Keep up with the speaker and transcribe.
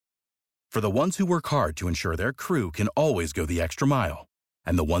For the ones who work hard to ensure their crew can always go the extra mile,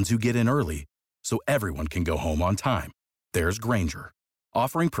 and the ones who get in early so everyone can go home on time, there's Grainger,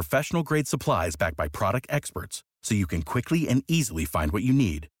 offering professional-grade supplies backed by product experts so you can quickly and easily find what you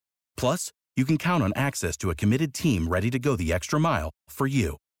need. Plus, you can count on access to a committed team ready to go the extra mile for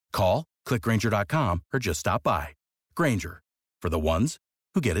you. Call, click Grainger.com, or just stop by. Grainger, for the ones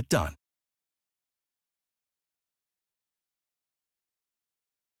who get it done.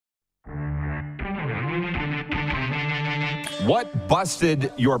 What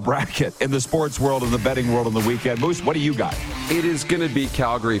busted your bracket in the sports world and the betting world on the weekend? Moose, what do you got? It is going to be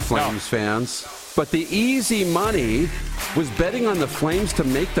Calgary Flames fans. But the easy money was betting on the Flames to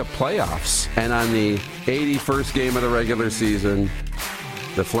make the playoffs. And on the 81st game of the regular season,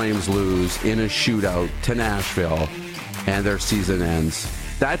 the Flames lose in a shootout to Nashville, and their season ends.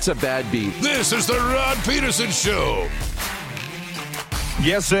 That's a bad beat. This is the Rod Peterson Show.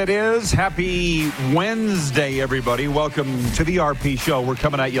 Yes, it is. Happy Wednesday, everybody. Welcome to the RP Show. We're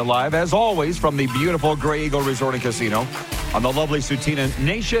coming at you live, as always, from the beautiful Grey Eagle Resort and Casino on the lovely Sutina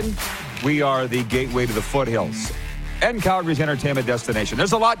Nation. We are the gateway to the foothills and Calgary's entertainment destination.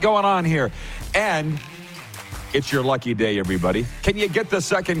 There's a lot going on here, and it's your lucky day, everybody. Can you get the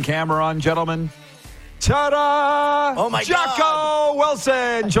second camera on, gentlemen? Ta-da! Oh, my Jocko God.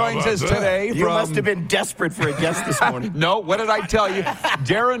 Wilson joins us today. You must have been desperate for a guest this morning. No, what did I tell you?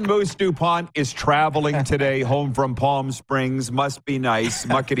 Darren Moose DuPont is traveling today home from Palm Springs. Must be nice,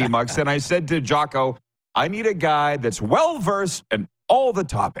 muckety-mucks. And I said to Jocko, I need a guy that's well-versed in all the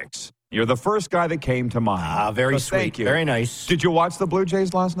topics. You're the first guy that came to mind. Very So sweet. thank you. Very nice. Did you watch the Blue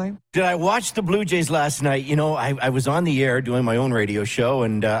Jays last night? Did I watch the Blue Jays last night? You know, I was on the air doing my own radio show,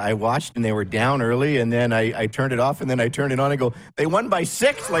 and I watched, and they were down early, and then I turned it off, and then I turned it on and go, they won by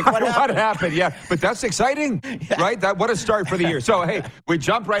 6? Like, what happened? What happened? Yeah, but that's exciting, right? What a start for the year. So, hey, we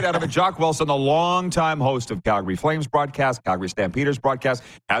jumped right out of it. Jock Wilson, the longtime host of Calgary Flames broadcast, Calgary Stampeders broadcast,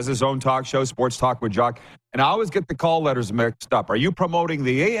 has his own talk show, Sports Talk with Jock. And I always get the call letters mixed up. Are you promoting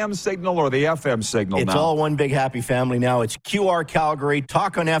the AM signal or the FM signal now? It's all one big happy family now. It's QR Calgary,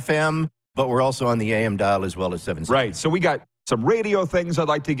 Talk on FM, but we're also on the AM dial as well as 7. Right. So we got some radio things I'd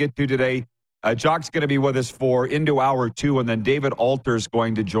like to get to today. Jock's going to be with us for into hour 2, and then David Alter's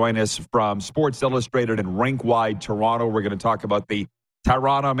going to join us from Sports Illustrated and Rink-Wide Toronto. We're going to talk about the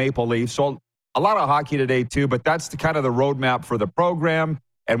Toronto Maple Leafs. So a lot of hockey today, too, but that's kind of the roadmap for the program.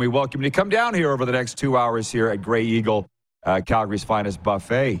 And we welcome you to come down here over the next 2 hours here at Grey Eagle. Calgary's finest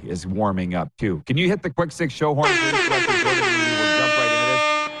buffet is warming up, too. Can you hit the quick 6 show horn? We'll jump right into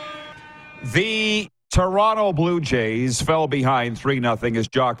this. The Toronto Blue Jays fell behind 3-0, as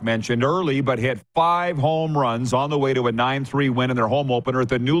Jock mentioned, early, but hit 5 home runs on the way to a 9-3 win in their home opener at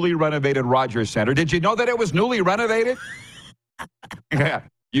the newly renovated Rogers Center. Did you know that it was newly renovated? Yeah.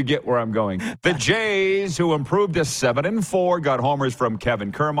 You get where I'm going. The Jays, who improved to 7-4, got homers from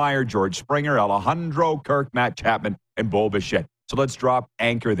Kevin Kiermaier, George Springer, Alejandro Kirk, Matt Chapman, and Bo Bichette. So let's drop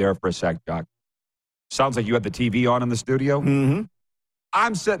anchor there for a sec, Doc. Sounds like you had the TV on in the studio. Mm-hmm.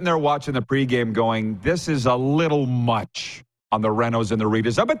 I'm sitting there watching the pregame going, this is a little much on the Renos and the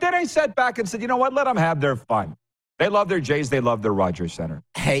redesign. But then I sat back and said, you know what? Let them have their fun. They love their Jays. They love their Rogers Center.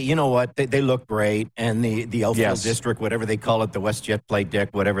 Hey, you know what? They look great. And the outfield district, whatever they call it, the WestJet Plate Deck,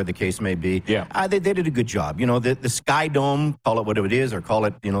 whatever the case may be, they did a good job. You know, the Sky Dome, call it what it is, or call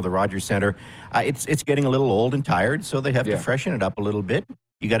it, you know, the Rogers Center, it's getting a little old and tired, so they have to freshen it up a little bit.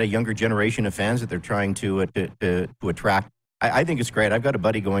 You got a younger generation of fans that they're trying to attract. I think it's great. I've got a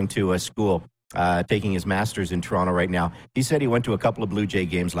buddy going to a school taking his master's in Toronto right now. He said he went to a couple of Blue Jay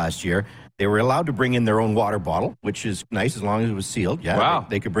games last year. They were allowed to bring in their own water bottle, which is nice as long as it was sealed. Yeah, wow.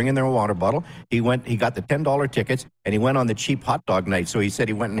 They could bring in their own water bottle. He got the $10 tickets, and he went on the cheap hot dog night. So he said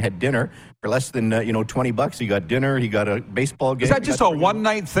he went and had dinner for less than $20. He got dinner. He got a baseball game. Is that just a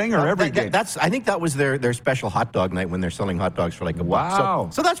one-night thing or every game? I think that was their special hot dog night when they're selling hot dogs for like a buck. Wow.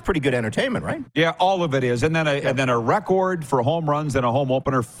 So that's pretty good entertainment, right? Yeah, all of it is. And then a record for home runs in a home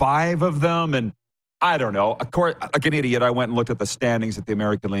opener, 5 of them. And I don't know. Of course, like an idiot, I went and looked at the standings at the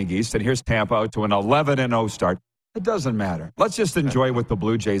American League East, and here's Tampa out to an 11-0 start. It doesn't matter. Let's just enjoy what the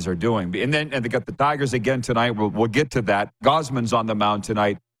Blue Jays are doing. And they got the Tigers again tonight. We'll get to that. Gosman's on the mound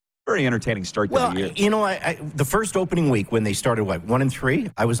tonight. Very entertaining start to the year. You know, the first opening week when they started,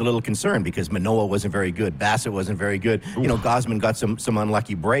 1-3, I was a little concerned because Manoah wasn't very good. Bassett wasn't very good. Oof. You know, Gosman got some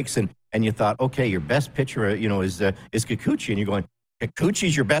unlucky breaks, and you thought, okay, your best pitcher, is Kikuchi, and you're going,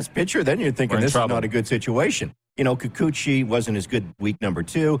 Kikuchi's your best pitcher? Then you're thinking this is not a good situation. You know, Kikuchi wasn't as good week number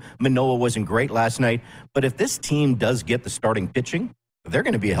 2. Manoah wasn't great last night. But if this team does get the starting pitching, they're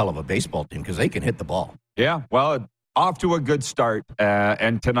going to be a hell of a baseball team because they can hit the ball. Yeah, well, off to a good start.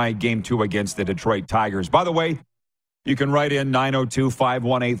 And tonight, game 2 against the Detroit Tigers. By the way, you can write in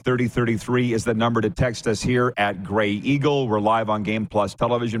 902-518-3033 is the number to text us here at Grey Eagle. We're live on Game Plus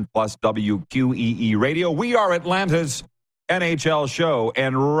Television plus WQEE Radio. We are Atlanta's NHL show,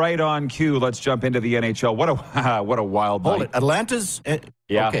 and right on cue, let's jump into the NHL. What a wild night. Hold it. Atlanta's?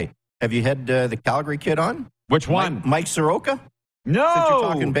 Yeah. Okay. Have you had the Calgary kid on? Which one? Mike Soroka? No. Since you're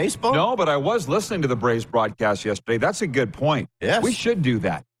talking baseball? No, but I was listening to the Braves broadcast yesterday. That's a good point. Yes. We should do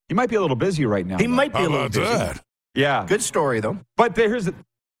that. He might be a little busy right now. He might be a little busy. That? Yeah. Good story, though. But here's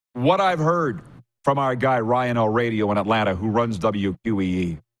what I've heard from our guy, Ryan O. Radio in Atlanta, who runs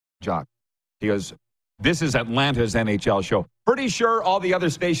WQEE, Jock. He goes, this is Atlanta's NHL show. Pretty sure all the other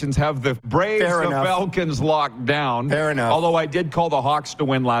stations have the Braves, Falcons locked down. Fair enough. Although I did call the Hawks to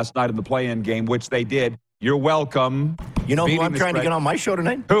win last night in the play-in game, which they did. You're welcome. You know who I'm trying to get on my show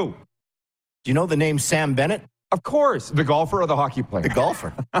tonight? Who? Do you know the name Sam Bennett? Of course. The golfer or the hockey player? The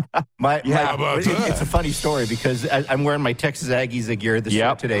golfer. How about that? It's a funny story because I'm wearing my Texas Aggies gear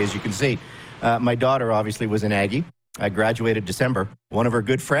today, as you can see. My daughter obviously was an Aggie. I graduated December. One of her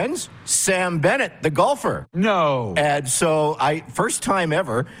good friends, Sam Bennett, the golfer. No. And so first time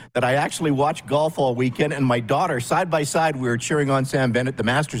ever that I actually watched golf all weekend, and my daughter, side by side, we were cheering on Sam Bennett. The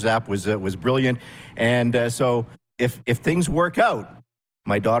Masters app was brilliant. And so if things work out,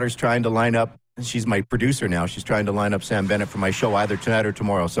 my daughter's trying to line up. She's my producer now. She's trying to line up Sam Bennett for my show either tonight or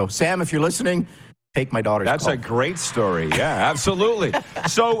tomorrow. So, Sam, if you're listening, take my daughter's That's call. a great story. Yeah, absolutely.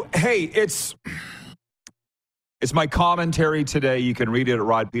 So, hey, it's my commentary today. You can read it at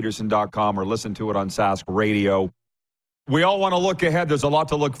rodpeterson.com or listen to it on Sask Radio. We all want to look ahead. There's a lot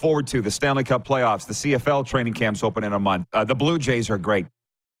to look forward to. The Stanley Cup playoffs, the CFL training camps open in a month. The Blue Jays are great.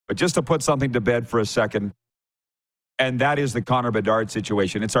 But just to put something to bed for a second, and that is the Connor Bedard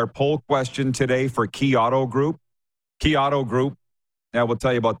situation. It's our poll question today for Key Auto Group. Key Auto Group, now we'll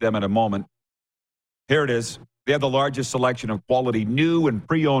tell you about them in a moment. Here it is. They have the largest selection of quality new and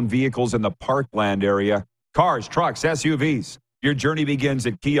pre-owned vehicles in the Parkland area. Cars, trucks, SUVs. Your journey begins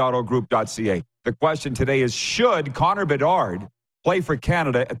at keyautogroup.ca. The question today is, should Connor Bedard play for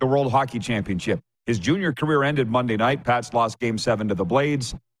Canada at the World Hockey Championship? His junior career ended Monday night. Pats lost Game 7 to the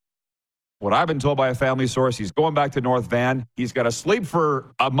Blades. What I've been told by a family source, he's going back to North Van. He's got to sleep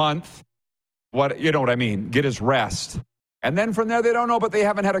for a month. You know what I mean? Get his rest. And then from there, they don't know, but they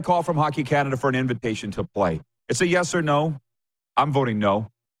haven't had a call from Hockey Canada for an invitation to play. It's a yes or no. I'm voting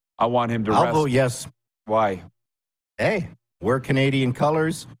no. I want him to rest. I'll vote yes. Why? Hey, wear Canadian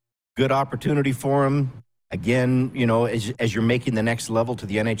colors. Good opportunity for him. Again, you know, as you're making the next level to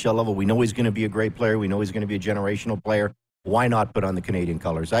the NHL level, we know he's going to be a great player. We know he's going to be a generational player. Why not put on the Canadian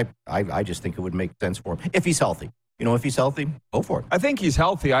colors? I just think it would make sense for him. If he's healthy. You know, if he's healthy, go for it. I think he's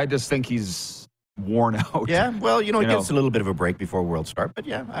healthy. I just think he's worn out. Yeah, well, he gets a little bit of a break before World Start. But,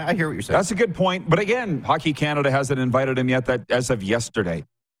 yeah, I hear what you're saying. That's a good point. But, again, Hockey Canada hasn't invited him yet as of yesterday.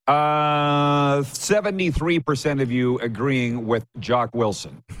 73% of you agreeing with Jock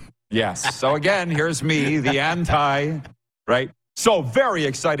Wilson. Yes. So, again, here's me, the anti, right? So, very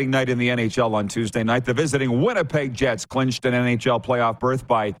exciting night in the NHL on Tuesday night. The visiting Winnipeg Jets clinched an NHL playoff berth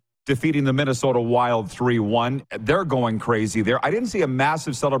by defeating the Minnesota Wild 3-1. They're going crazy there. I didn't see a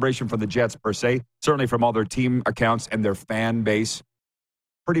massive celebration from the Jets per se, certainly from all their team accounts and their fan base.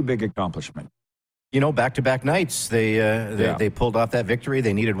 Pretty big accomplishment. You know, back-to-back nights, they pulled off that victory.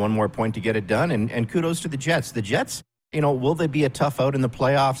 They needed one more point to get it done, and kudos to the Jets. The Jets, will they be a tough out in the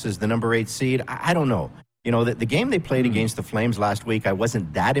playoffs as the number 8 seed? I don't know. The game they played against the Flames last week, I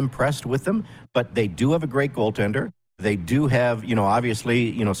wasn't that impressed with them, but they do have a great goaltender. They do have,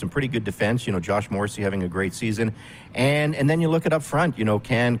 obviously, some pretty good defense. Josh Morrissey having a great season. And then you look at up front,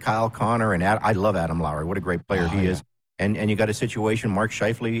 can Kyle Connor and I love Adam Lowry. What a great player he is. And you got a situation, Mark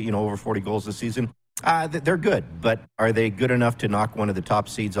Scheifele, over 40 goals this season. They're good, but are they good enough to knock one of the top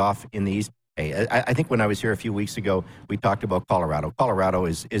seeds off in the East? Hey, I think when I was here a few weeks ago, we talked about Colorado. Colorado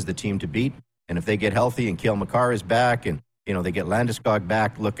is the team to beat. And if they get healthy and Cale Makar is back and, they get Landeskog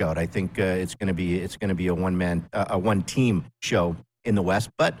back, look out. I think it's going to be a one-team show in the West.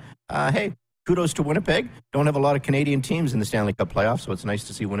 But, hey, kudos to Winnipeg. Don't have a lot of Canadian teams in the Stanley Cup playoffs, so it's nice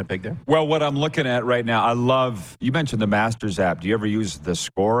to see Winnipeg there. Well, what I'm looking at right now, you mentioned the Masters app. Do you ever use the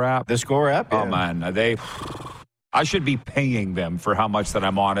Score app? The Score app? Yeah. Oh, man. I should be paying them for how much that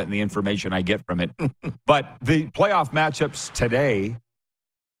I'm on it and the information I get from it. But the playoff matchups today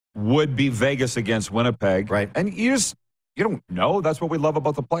would be Vegas against Winnipeg. Right. And you don't know. That's what we love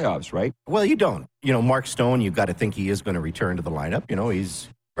about the playoffs, right? Well, you don't. Mark Stone, you've got to think he is going to return to the lineup. He's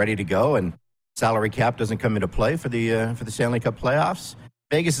ready to go, and salary cap doesn't come into play for the Stanley Cup playoffs.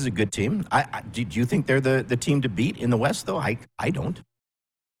 Vegas is a good team. Do you think they're the team to beat in the West, though? I don't.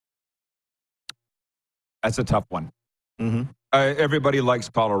 That's a tough one. Mm-hmm. Everybody likes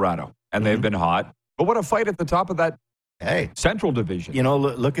Colorado, and they've been hot. But what a fight at the top of that Central Division. You know,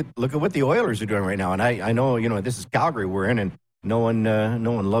 look at what the Oilers are doing right now. And I know, this is Calgary we're in, and no one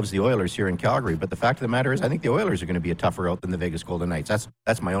loves the Oilers here in Calgary. But the fact of the matter is, I think the Oilers are going to be a tougher out than the Vegas Golden Knights.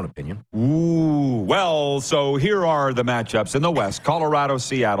 That's my own opinion. Ooh, well, so here are the matchups in the West: Colorado,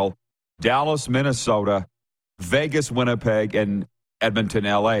 Seattle, Dallas, Minnesota, Vegas, Winnipeg, and Edmonton,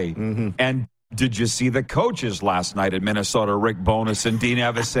 LA. Mm-hmm. And did you see the coaches last night at Minnesota, Rick Bowness and Dean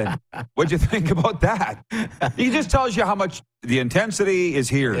Evison? What'd you think about that? He just tells you how much the intensity is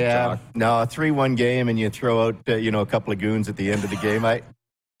here. Yeah, Jock. no, a 3-1 game, and you throw out a couple of goons at the end of the game.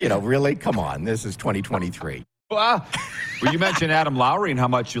 Really, come on, this is 2023. Well, you mentioned Adam Lowry and how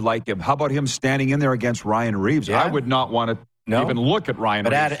much you like him. How about him standing in there against Ryan Reeves? Yeah. I would not want to even look at Ryan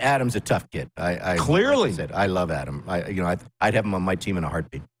Reeves. But Adam's a tough kid. Clearly. Like I said, I love Adam. I'd have him on my team in a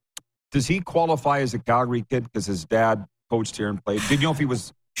heartbeat. Does he qualify as a Calgary kid because his dad coached here and played? Did you know if he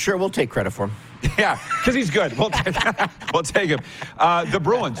was... Sure, we'll take credit for him. Yeah, because he's good. We'll take him. The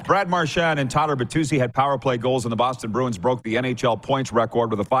Bruins, Brad Marchand and Tyler Bertuzzi had power play goals, and the Boston Bruins broke the NHL points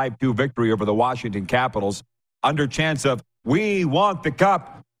record with a 5-2 victory over the Washington Capitals. Under chance of, we want the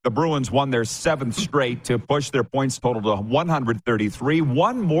cup, the Bruins won their 7th straight to push their points total to 133,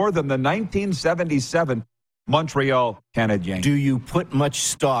 one more than the 1977 Montreal Canadiens. Do you put much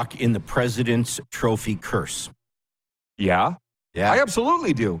stock in the President's Trophy curse? Yeah. I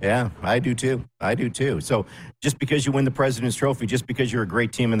absolutely do. Yeah, I do too. So just because you win the President's Trophy, just because you're a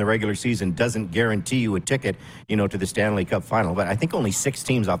great team in the regular season, doesn't guarantee you a ticket, to the Stanley Cup final. But I think only 6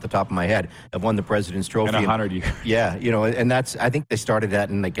 teams off the top of my head have won the President's Trophy. In 100 years. Yeah, and I think they started that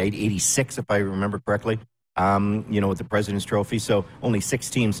in 86, if I remember correctly. With the President's Trophy. So only 6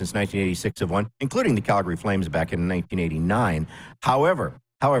 teams since 1986 have won, including the Calgary Flames back in 1989. However,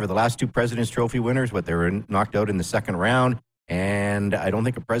 the last 2 President's Trophy winners, they were knocked out in the second round. And I don't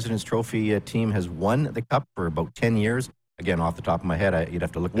think a President's Trophy team has won the Cup for about 10 years. Again, off the top of my head, you'd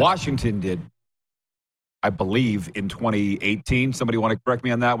have to look. Washington did, I believe, in 2018. Somebody want to correct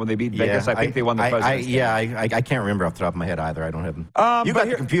me on that when they beat Vegas? I think they won the President's Trophy. I can't remember off the top of my head either. I don't have them. You got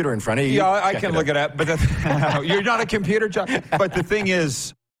the computer in front of you. Yeah, I can look it up. But you're not a computer, Jock. But the thing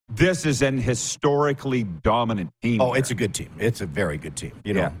is, this is an historically dominant team. Oh, it's a good team. It's a very good team.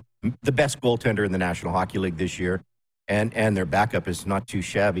 The best goaltender in the National Hockey League this year. And their backup is not too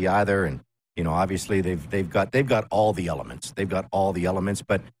shabby either. And, obviously they've got all the elements.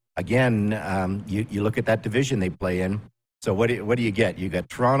 But again, you look at that division they play in. So what do you get? You got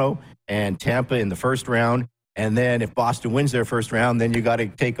Toronto and Tampa in the first round. And then if Boston wins their first round, then you got to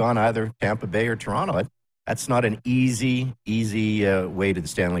take on either Tampa Bay or Toronto. That's not an easy way to the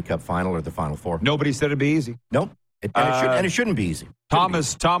Stanley Cup final or the Final Four. Nobody said it'd be easy. Nope. And it shouldn't be easy.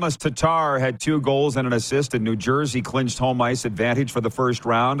 Thomas Tatar had 2 goals and an assist, and New Jersey clinched home ice advantage for the first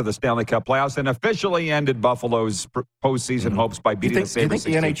round of the Stanley Cup playoffs and officially ended Buffalo's postseason hopes by beating the Sabres.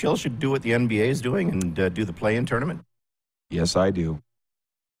 Do you think the NHL should do what the NBA is doing and do the play-in tournament? Yes, I do.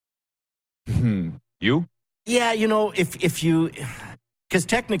 You? Yeah, if you... Because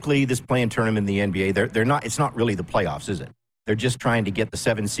technically this play-in tournament in the NBA, they're not. It's not really the playoffs, is it? They're just trying to get the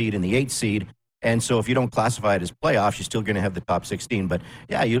 7th seed and the 8th seed. And so if you don't classify it as playoffs, you're still going to have the top 16. But,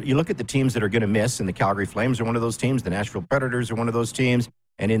 yeah, you look at the teams that are going to miss, and the Calgary Flames are one of those teams. The Nashville Predators are one of those teams.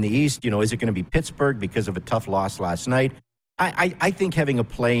 And in the East, is it going to be Pittsburgh because of a tough loss last night? I think having a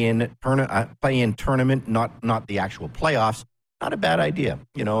play-in tournament, not the actual playoffs, not a bad idea.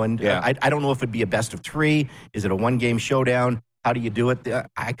 I don't know if it'd be a best of 3. Is it a 1-game showdown? How do you do it?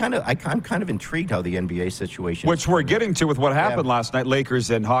 I'm kind of intrigued how the NBA situation. Which we're getting to with what happened last night.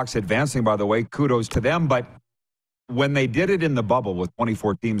 Lakers and Hawks advancing, by the way. Kudos to them. But when they did it in the bubble with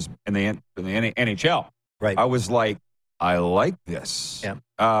 24 teams in the NHL, right? I was like, I like this. Yeah.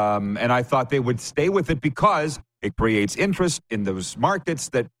 And I thought they would stay with it because it creates interest in those markets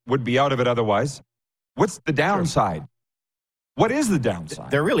that would be out of it otherwise. What's the downside? Sure. What is the downside?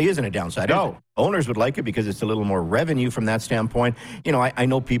 There really isn't a downside. No. Owners would like it because it's a little more revenue from that standpoint. I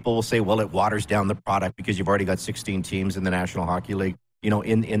know people will say, well, it waters down the product because you've already got 16 teams in the National Hockey League,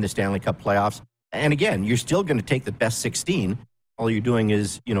 in the Stanley Cup playoffs. And again, you're still going to take the best 16. All you're doing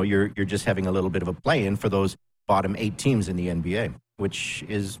is, you're just having a little bit of a play-in for those bottom 8 teams in the NBA, which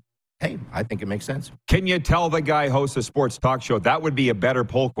is, hey, I think it makes sense. Can you tell the guy hosts a sports talk show? That would be a better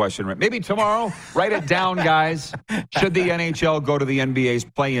poll question. Maybe tomorrow, write it down, guys. Should the NHL go to the NBA's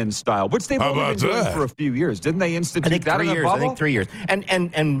play-in style? Which they've only been doing for a few years. Didn't they institute that in the bubble? I think 3 years.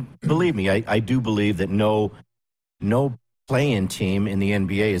 And believe me, I do believe that no play-in team in the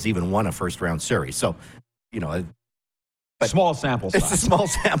NBA has even won a first-round series. So, but small sample size. It's a small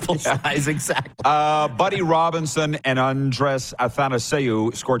sample size, exactly. Buddy Robinson and Andres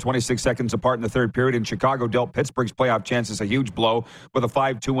Athanasiou scored 26 seconds apart in the third period, and Chicago dealt Pittsburgh's playoff chances a huge blow with a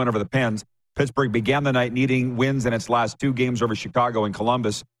 5-2 win over the Pens. Pittsburgh began the night needing wins in its last 2 games over Chicago and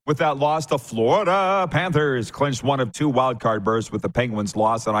Columbus. With that loss, the Florida Panthers clinched one of 2 wildcard berths with the Penguins'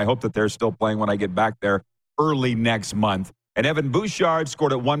 loss, and I hope that they're still playing when I get back there early next month. And Evan Bouchard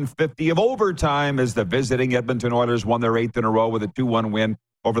scored at 150 of overtime as the visiting Edmonton Oilers won their 8th in a row with a 2-1 win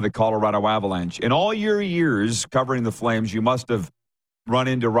over the Colorado Avalanche. In all your years covering the Flames, you must have run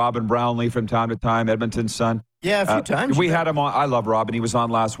into Robin Brownlee from time to time, Edmonton's son. Yeah, a few times. We had him on. I love Robin. He was on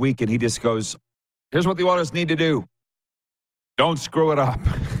last week, and he just goes, here's what the Oilers need to do. Don't screw it up.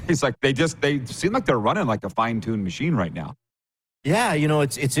 He's like, they seem like they're running like a fine-tuned machine right now. Yeah,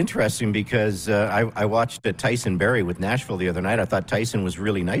 it's interesting because I watched Tyson Barrie with Nashville the other night. I thought Tyson was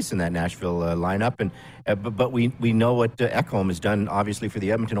really nice in that Nashville lineup, and but we know what Ekholm has done, obviously, for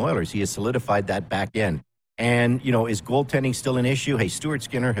the Edmonton Oilers. He has solidified that back end. And, is goaltending still an issue? Hey, Stuart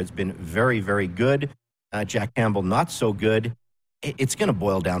Skinner has been very, very good. Jack Campbell, not so good. It's going to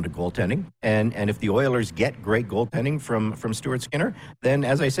boil down to goaltending. And if the Oilers get great goaltending from Stuart Skinner, then,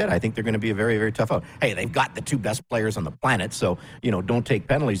 as I said, I think they're going to be a very, very tough out. Hey, they've got the 2 best players on the planet, so, don't take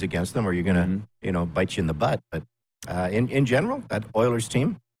penalties against them or you're going to, bite you in the butt. But in general, that Oilers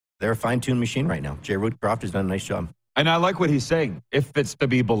team, they're a fine-tuned machine right now. Jay Rootcroft has done a nice job. And I like what he's saying. If it's to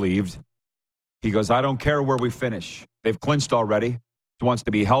be believed, he goes, I don't care where we finish. They've clinched already. Wants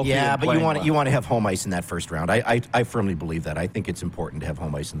to be healthy. Yeah, but you want to have home ice in that first round. I firmly believe that. I think it's important to have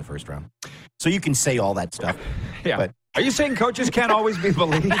home ice in the first round. So you can say all that stuff. Yeah. But are you saying coaches can't always be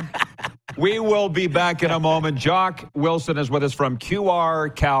believed? We will be back in a moment. Jock Wilson is with us from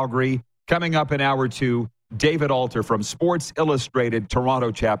QR Calgary. Coming up in hour 2, David Alter from Sports Illustrated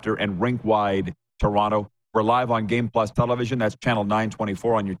Toronto chapter and Rink-Wide Toronto. We're live on Game Plus Television. That's channel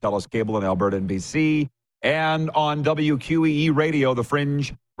 924 on your TELUS cable in Alberta and BC. And on WQEE Radio, the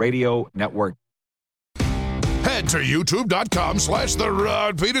Fringe Radio Network. Head to youtube.com/The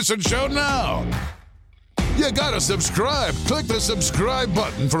Rod Peterson Show now. You gotta subscribe. Click the subscribe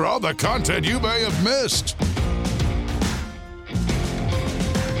button for all the content you may have missed.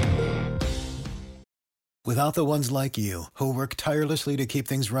 Without the ones like you, who work tirelessly to keep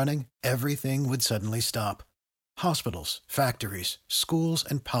things running, everything would suddenly stop. Hospitals, factories, schools,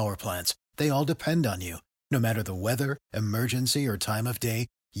 and power plants, they all depend on you. No matter the weather, emergency, or time of day,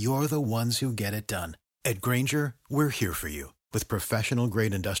 you're the ones who get it done. At Grainger, we're here for you with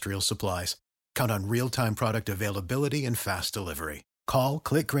professional-grade industrial supplies. Count on real-time product availability and fast delivery. Call,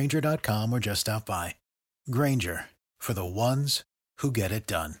 clickgrainger.com, or just stop by. Grainger, for the ones who get it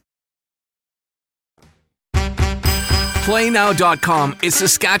done. PlayNow.com is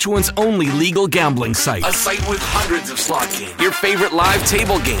Saskatchewan's only legal gambling site. A site with hundreds of slot games, your favorite live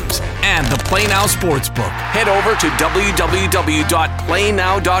table games, and the Play Now Sportsbook. Head over to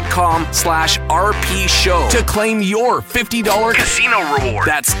www.playnow.com/RP Show to claim your $50 casino reward.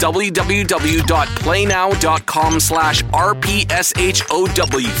 That's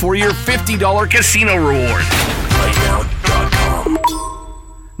www.playnow.com/RPSHOW for your $50 casino reward. PlayNow.com.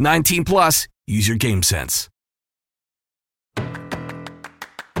 19 plus. Use your game sense.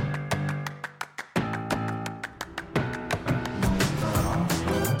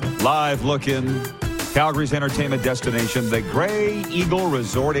 Live looking, Calgary's entertainment destination, the Grey Eagle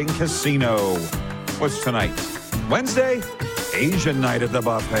Resort and Casino. What's tonight? Wednesday? Asian night at the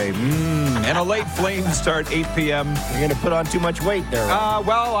buffet. And a late flame start, 8 p.m. You're going to put on too much weight there.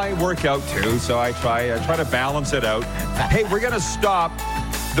 Well, I work out too, so I try to balance it out. Hey, we're going to stop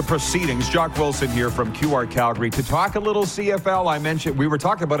the proceedings. Jock Wilson here from QR Calgary to talk a little CFL. I mentioned, we were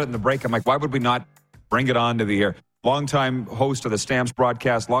talking about it in the break. I'm like, why would we not bring it on to the air? Longtime host of the Stamps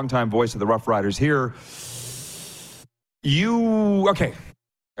broadcast, longtime voice of the Rough Riders here. Okay,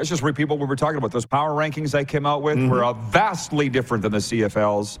 let's just repeat what we were talking about. Those power rankings I came out with were vastly different than the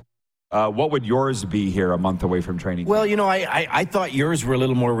CFL's. What would yours be here a month away from training? Well, I thought yours were a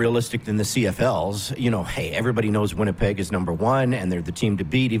little more realistic than the CFL's. Hey, everybody knows Winnipeg is number 1, and they're the team to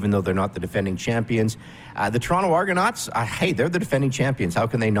beat, even though they're not the defending champions. The Toronto Argonauts, hey, they're the defending champions. How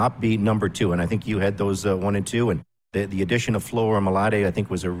can they not be number 2? And I think you had those 1 and 2, and the addition of Flo Ormalade, I think,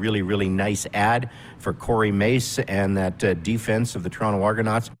 was a really, really nice add for Corey Mace and that defense of the Toronto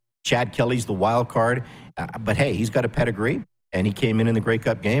Argonauts. Chad Kelly's the wild card, but hey, he's got a pedigree, and he came in the Grey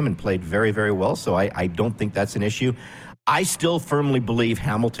Cup game and played very, very well, so I don't think that's an issue. I still firmly believe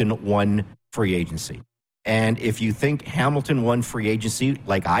Hamilton won free agency. And if you think Hamilton won free agency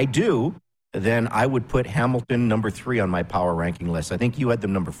like I do, then I would put Hamilton number 3 on my power ranking list. I think you had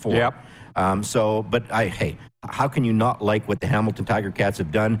them number 4. Yep. Hey, how can you not like what the Hamilton Tiger Cats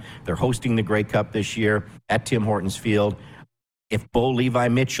have done? They're hosting the Grey Cup this year at Tim Hortons Field. If Bo Levi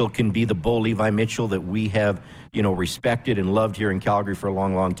Mitchell can be the Bo Levi Mitchell that we have, respected and loved here in Calgary for a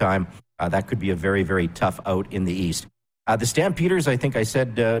long, long time, that could be a very, very tough out in the East. The Stampeders, I think I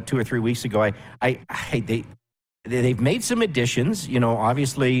said 2 or 3 weeks ago, they've made some additions.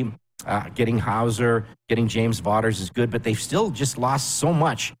 Obviously getting Hauser, getting James Vaughters is good, but they've still just lost so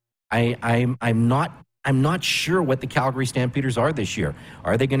much. I'm not sure what the Calgary Stampeders are this year.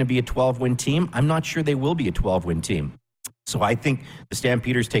 Are they going to be a 12-win team? I'm not sure they will be a 12-win team. So I think the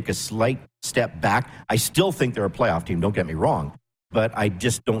Stampeders take a slight step back. I still think they're a playoff team, don't get me wrong, but I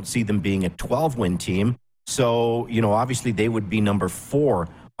just don't see them being a 12-win team. So, obviously they would be number 4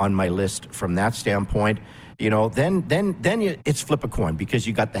 on my list from that standpoint. Then it's flip a coin because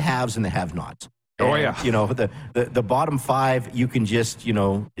you got the haves and the have-nots. Oh, yeah. The bottom 5, you can just,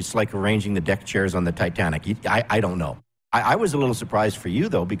 it's like arranging the deck chairs on the Titanic. I don't know. I was a little surprised for you,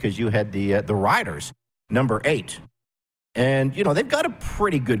 though, because you had the Riders, number 8. And, they've got a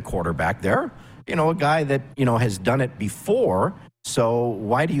pretty good quarterback there. A guy that, has done it before. So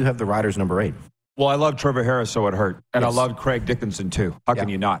why do you have the Riders number 8? Well, I love Trevor Harris, so it hurt. And Yes. I love Craig Dickinson, too. How can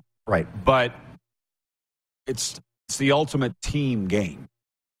you not? Right. But it's the ultimate team game.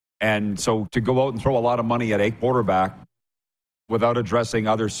 And so to go out and throw a lot of money at a quarterback without addressing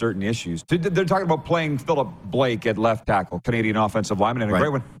other certain issues. They're talking about playing Philip Blake at left tackle, Canadian offensive lineman, and a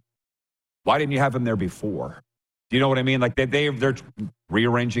great one. Why didn't you have him there before? Do you know what I mean? Like they're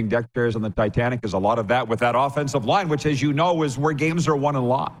rearranging deck chairs on the Titanic. There's a lot of that with that offensive line, which, as you know, is where games are won and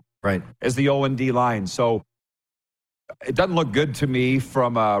lost. Right. As the O&D line. So it doesn't look good to me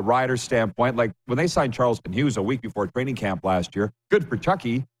from a Rider standpoint. Like when they signed Charleston Hughes a week before training camp last year, good for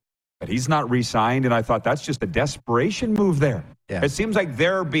Chucky, but he's not re-signed, and I thought that's just a desperation move there. Yeah. It seems like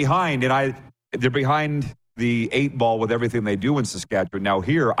they're behind, and they're behind the 8 ball with everything they do in Saskatchewan. Now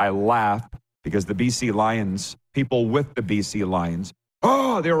here, I laugh because the BC Lions, people with the BC Lions,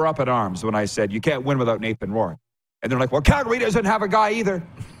 they were up in arms when I said, you can't win without Nathan Rourke. And they're like, well, Calgary doesn't have a guy either.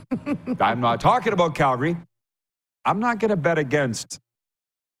 I'm not talking about Calgary. I'm not going to bet against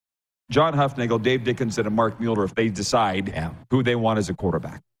John Hufnagel, Dave Dickinson, and Mark Mueller if they decide who they want as a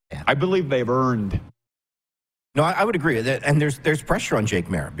quarterback. Yeah. I believe they've earned. No, I would agree. And there's pressure on Jake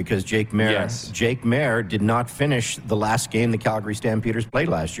Mayer because Jake Mayer did not finish the last game the Calgary Stampeders played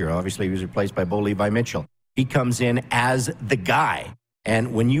last year. Obviously, he was replaced by Bo Levi Mitchell. He comes in as the guy.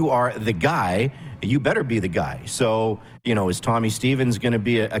 And when you are the guy, you better be the guy. So, is Tommy Stevens going to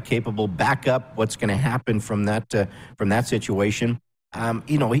be a capable backup? What's going to happen from that situation?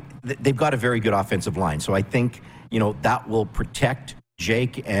 They've got a very good offensive line. So I think, that will protect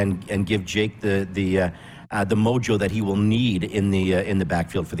Jake and give Jake the mojo that he will need in the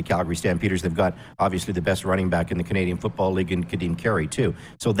backfield for the Calgary Stampeders. They've got obviously the best running back in the Canadian Football League in Kadeem Carey too.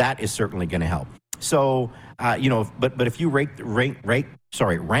 So that is certainly going to help. So but if you rank the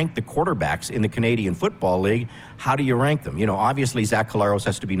quarterbacks in the Canadian Football League, how do you rank them? Obviously Zach Collaros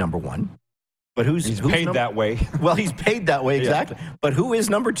has to be number 1. But who's paid that way? Well, he's paid that way exactly. Yeah. But who is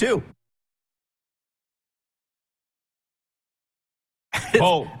number 2?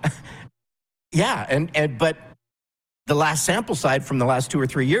 Oh. Yeah, but the last sample side from the last 2 or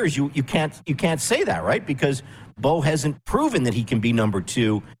 3 years, you can't say that, right? Because Bo hasn't proven that he can be number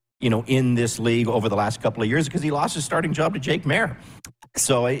 2, in this league over the last couple of years because he lost his starting job to Jake Mayer.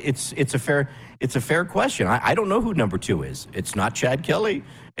 So it's a fair question. I don't know who number 2 is. It's not Chad Kelly.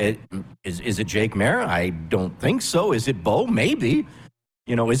 Is it Jake Mayer? I don't think so. Is it Bo? Maybe.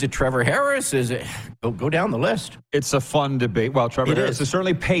 Is it Trevor Harris? Is it go down the list? It's a fun debate. Well, Trevor Harris is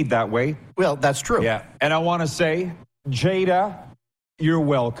certainly paid that way. Well, that's true. Yeah, and I want to say, Jada, you're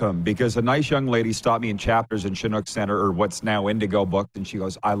welcome, because a nice young lady stopped me in Chapters in Chinook Center, or what's now Indigo Booked, and she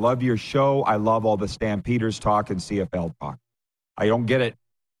goes, I love your show. I love all the Stampeders talk and CFL talk. I don't get it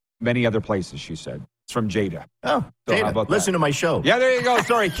many other places, she said. It's from Jada. Oh, so Jada, listen to my show. Yeah, there you go.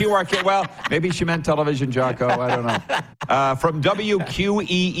 Sorry, QRK. Well, maybe she meant television, Jocko. I don't know. From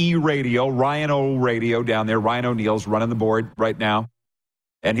WQEE Radio, Ryan O Radio down there. Ryan O'Neill's running the board right now.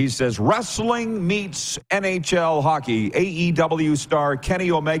 And he says, wrestling meets NHL hockey. AEW star Kenny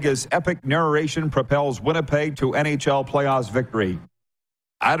Omega's epic narration propels Winnipeg to NHL playoffs victory.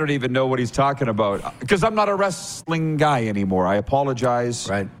 I don't even know what he's talking about because I'm not a wrestling guy anymore. I apologize.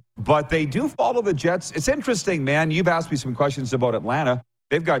 Right. But they do follow the Jets. It's interesting, man. You've asked me some questions about Atlanta.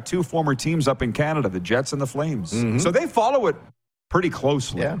 They've got 2 former teams up in Canada, the Jets and the Flames. Mm-hmm. So they follow it pretty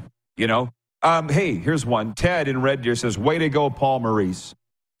closely. Yeah. Hey, here's one. Ted in Red Deer says, way to go, Paul Maurice.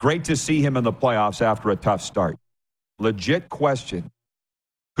 Great to see him in the playoffs after a tough start. Legit question.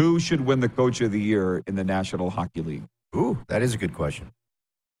 Who should win the Coach of the Year in the National Hockey League? Ooh, that is a good question.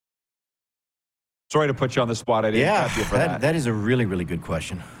 Sorry to put you on the spot. I didn't prep you for that. That is a really, really good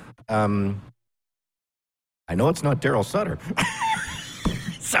question. I know it's not Daryl Sutter.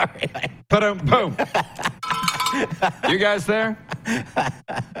 Sorry. Boom. You guys there?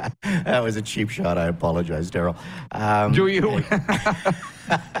 That was a cheap shot. I apologize, Daryl. Do you?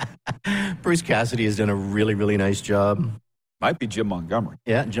 Bruce Cassidy has done a really, really nice job. Might be Jim Montgomery.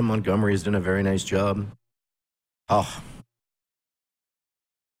 Yeah, Jim Montgomery has done a very nice job. Oh.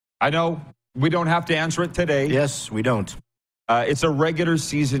 I know we don't have to answer it today. Yes, we don't. It's a regular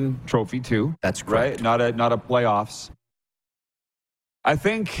season trophy, too. That's correct. Right? Not a playoffs. I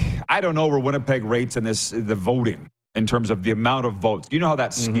don't know where Winnipeg rates in the voting in terms of the amount of votes. You know how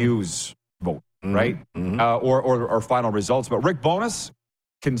that skews vote, right? Or final results. But Rick Bowness,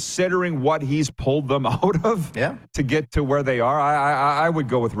 considering what he's pulled them out of to get to where they are, I would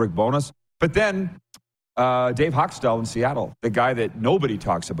go with Rick Bowness. But then Dave Hochstel in Seattle, the guy that nobody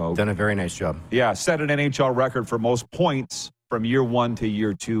talks about. Done a very nice job. Yeah, set an NHL record for most points from year 1 to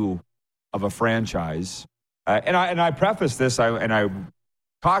year 2 of a franchise. And I preface this, and I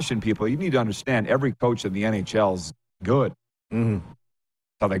caution people, you need to understand every coach in the NHL is good.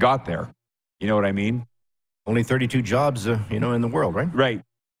 How they got there. You know what I mean? Only 32 jobs, in the world, right? Right.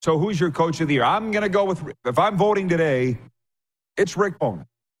 So who's your Coach of the Year? I'm going to go with, if I'm voting today, it's Rick Bowness.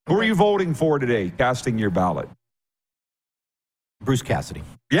 Who are you voting for today, casting your ballot? Bruce Cassidy.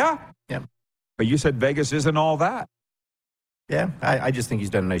 Yeah? Yeah. But you said Vegas isn't all that. Yeah, I just think he's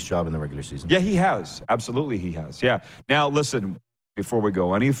done a nice job in the regular season. Yeah, he has. Absolutely, he has. Yeah. Now, listen, before we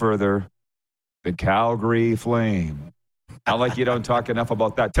go any further, the Calgary Flame. Not like you don't talk enough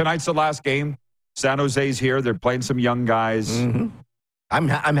about that. Tonight's the last game. San Jose's here. They're playing some young guys. I'm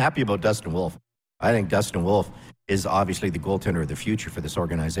happy about Dustin Wolf. I think Dustin Wolf is obviously the goaltender of the future for this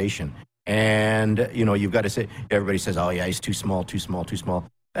organization. And, you've got to say, everybody says, oh, yeah, he's too small.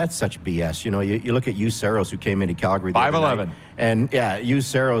 That's such BS. You look at Hugh Saros, who came into Calgary. 5'11". And, Hugh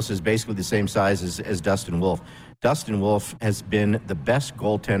Saros is basically the same size as Dustin Wolf. Dustin Wolf has been the best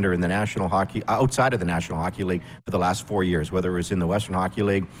goaltender in the National Hockey, outside of the National Hockey League for the last 4 years, whether it was in the Western Hockey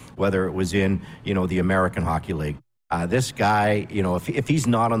League, whether it was in, the American Hockey League. This guy, if he's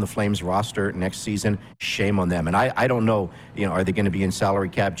not on the Flames roster next season, shame on them. And I don't know, are they going to be in salary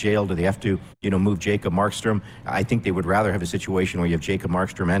cap jail? Do they have to, move Jacob Markstrom? I think they would rather have a situation where you have Jacob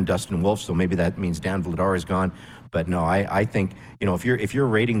Markstrom and Dustin Wolf, so maybe that means Dan Vladar is gone. But no, I think, if you're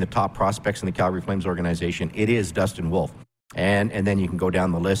rating the top prospects in the Calgary Flames organization, it is Dustin Wolf. And then you can go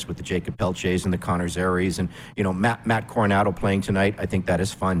down the list with the Jacob Pelches and the Connor Zaries and, Matt Coronado playing tonight. I think that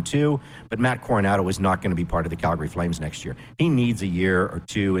is fun too. But Matt Coronado is not going to be part of the Calgary Flames next year. He needs a year or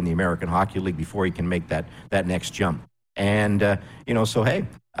two in the American Hockey League before he can make that next jump. And, so, hey,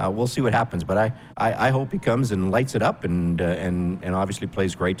 we'll see what happens. But I hope he comes and lights it up and obviously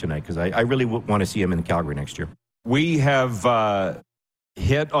plays great tonight because I really want to see him in Calgary next year. We have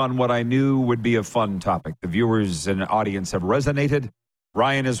hit on what I knew would be a fun topic. The viewers and audience have resonated.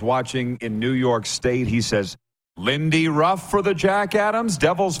 Ryan is watching in New York State. He says, Lindy Ruff for the Jack Adams.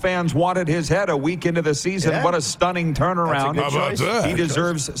 Devils fans wanted his head a week into the season. Yeah. What a stunning turnaround. How about that? He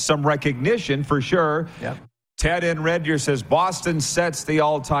deserves some recognition for sure. Yep. Ted in Red Deer says, Boston sets the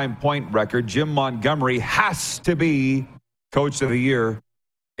all-time point record. Jim Montgomery has to be Coach of the Year,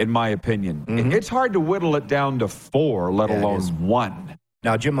 in my opinion. It's hard to whittle it down to 4, let alone 1.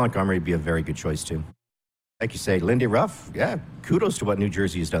 Now, Jim Montgomery would be a very good choice, too. Like you say, Lindy Ruff, kudos to what New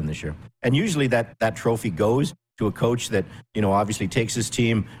Jersey has done this year. And usually that trophy goes to a coach that, obviously takes his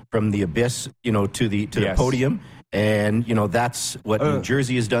team from the abyss, to the podium. And, that's what New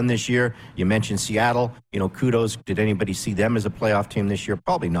Jersey has done this year. You mentioned Seattle. Kudos. Did anybody see them as a playoff team this year?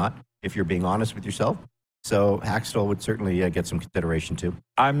 Probably not, if you're being honest with yourself. So Haxtell would certainly get some consideration, too.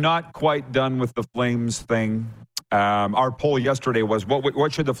 I'm not quite done with the Flames thing. Our poll yesterday was,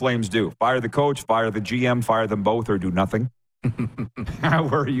 what should the Flames do? Fire the coach, fire the GM, fire them both, or do nothing?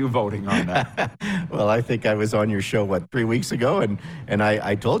 Where are you voting on that? Well, I think I was on your show, 3 weeks ago, and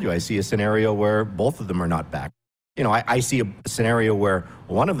I told you I see a scenario where both of them are not back. I see a scenario where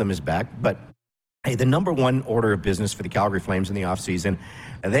one of them is back, but hey, the number one order of business for the Calgary Flames in the offseason,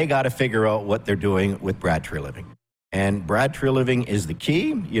 they got to figure out what they're doing with Brad Treliving. And Brad Treliving is the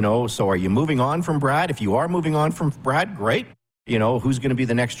key, so are you moving on from Brad? If you are moving on from Brad, great. Who's going to be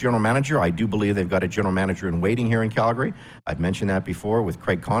the next general manager? I do believe they've got a general manager in waiting here in Calgary. I've mentioned that before with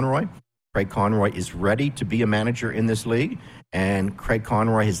Craig Conroy. Craig Conroy is ready to be a manager in this league, and Craig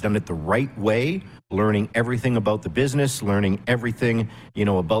Conroy has done it the right way, learning everything about the business, learning everything,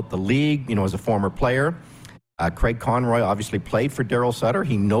 about the league, as a former player. Craig Conroy obviously played for Daryl Sutter.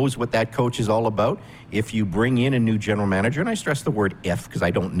 He knows what that coach is all about. If you bring in a new general manager, and I stress the word if because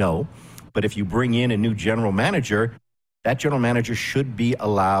I don't know, but if you bring in a new general manager, that general manager should be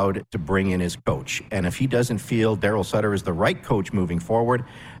allowed to bring in his coach. And if he doesn't feel Daryl Sutter is the right coach moving forward,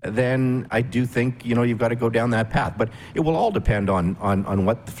 then I do think, you've got to go down that path. But it will all depend on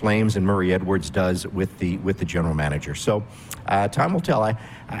what the Flames and Murray Edwards does with the general manager. So time will tell.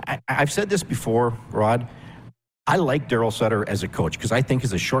 I've said this before, Rod. I like Daryl Sutter as a coach because I think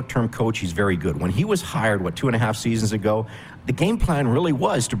as a short-term coach, he's very good. When he was hired, 2.5 seasons ago, the game plan really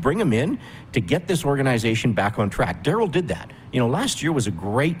was to bring him in to get this organization back on track. Daryl did that. Last year was a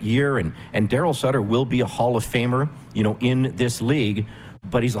great year, and Daryl Sutter will be a Hall of Famer, in this league,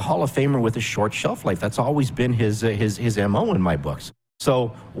 but he's a Hall of Famer with a short shelf life. That's always been his MO in my books. So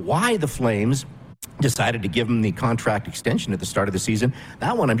why the Flames decided to give him the contract extension at the start of the season,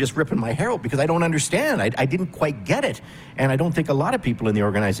 that one I'm just ripping my hair out because I don't understand. I didn't quite get it. And I don't think a lot of people in the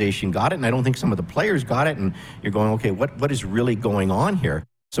organization got it, and I don't think some of the players got it. And you're going, okay, what is really going on here?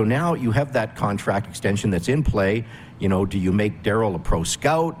 So now you have that contract extension that's in play. Do you make Daryl a pro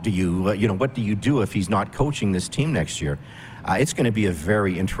scout? Do you, what do you do if he's not coaching this team next year? It's going to be a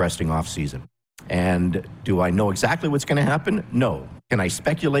very interesting offseason. And do I know exactly what's going to happen? No. Can I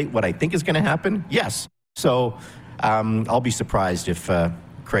speculate what I think is going to happen? Yes. So I'll be surprised if Brad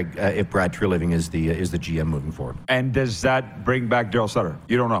Treliving is the GM moving forward. And does that bring back Daryl Sutter?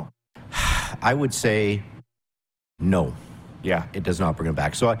 You don't know. I would say no. Yeah. It does not bring him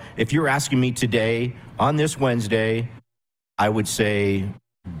back. So if you're asking me today, on this Wednesday, I would say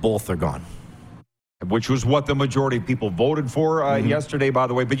both are gone. Which was what the majority of people voted for yesterday, by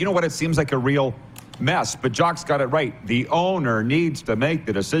the way. But you know what? It seems like a real mess. But Jock's got it right. The owner needs to make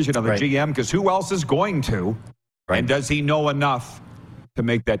the decision on the GM because who else is going to? Right. And does he know enough to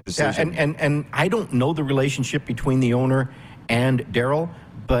make that decision? Yeah, and I don't know the relationship between the owner and Daryl,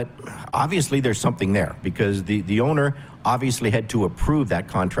 but obviously there's something there because the owner obviously had to approve that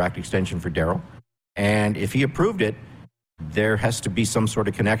contract extension for Daryl. And if he approved it, there has to be some sort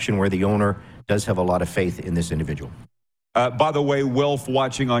of connection where the owner does have a lot of faith in this individual. By the way, Wilf,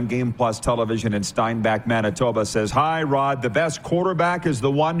 watching on Game Plus television in Steinbach, Manitoba, says, "Hi, Rod. The best quarterback is the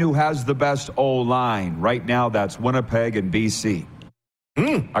one who has the best O-line. Right now, that's Winnipeg and BC."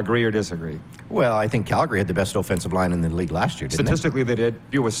 Agree or disagree? Well, I think Calgary had the best offensive line in the league last year, didn't Statistically, they did.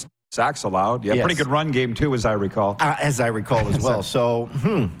 Fewest sacks allowed. Yeah, yes. Pretty good run game, too, as I recall. As well. So,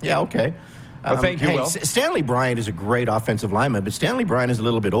 yeah, okay. Well, thank you, Will. Stanley Bryant is a great offensive lineman, but Stanley Bryant is a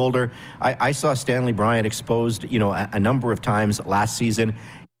little bit older. I saw Stanley Bryant exposed, a number of times last season.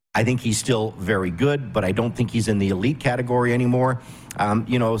 I think he's still very good, but I don't think he's in the elite category anymore.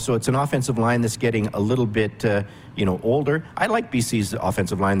 So it's an offensive line that's getting a little bit, older. I like BC's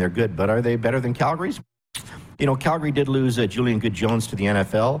offensive line. They're good, but are they better than Calgary's? Calgary did lose Julian Good-Jones to the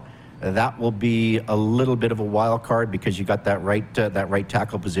NFL. That will be a little bit of a wild card because you got that right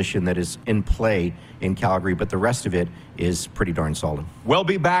tackle position that is in play in Calgary, but the rest of it is pretty darn solid. We'll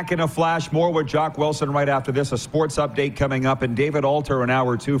be back in a flash. More with Jock Wilson right after this. A sports update coming up, and David Alter, an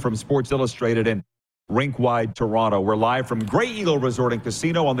hour or two from Sports Illustrated in rink-wide Toronto. We're live from Grey Eagle Resort and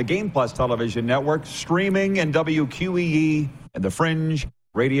Casino on the Game Plus television network, streaming in WQEE and the Fringe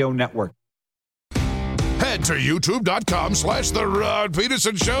Radio Network. Head to youtube.com/The Rod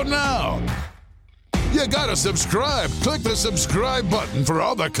Peterson Show now. You gotta subscribe. Click the subscribe button for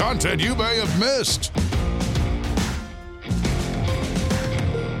all the content you may have missed.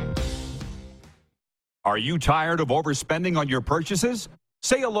 Are you tired of overspending on your purchases?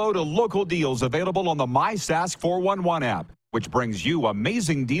 Say hello to local deals available on the MySask 411 app, which brings you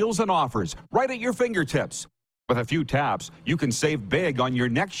amazing deals and offers right at your fingertips. With a few taps, you can save big on your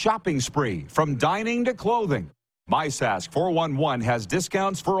next shopping spree, from dining to clothing. MySask 411 has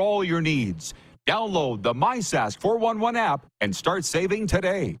discounts for all your needs. Download the MySask 411 app and start saving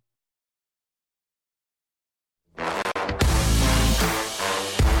today.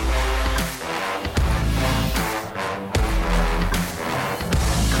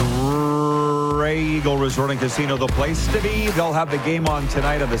 Grey Eagle Resort and Casino, the place to be. They'll have the game on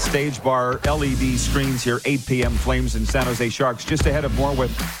tonight on the Stage Bar LED screens here, 8 p.m. Flames and San Jose Sharks. Just ahead of more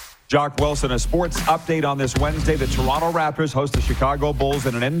with Jock Wilson. A sports update on this Wednesday. The Toronto Raptors host the Chicago Bulls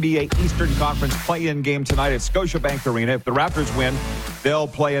in an NBA Eastern Conference play-in game tonight at Scotiabank Arena. If the Raptors win, they'll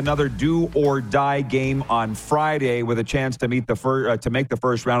play another do-or-die game on Friday with a chance to make the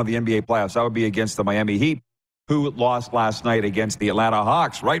first round of the NBA playoffs. That would be against the Miami Heat, who lost last night against the Atlanta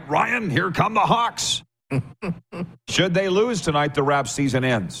Hawks. Right, Ryan? Here come the Hawks. Should they lose tonight, the Raps season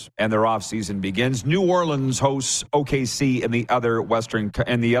ends and their offseason begins. New Orleans hosts OKC in the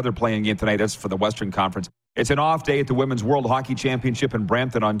other playing game tonight. That's for the Western Conference. It's an off day at the Women's World Hockey Championship in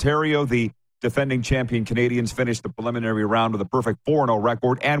Brampton, Ontario. The defending champion Canadians finished the preliminary round with a perfect 4-0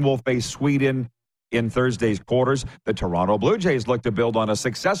 record and will face Sweden in Thursday's quarters. The Toronto Blue Jays look to build on a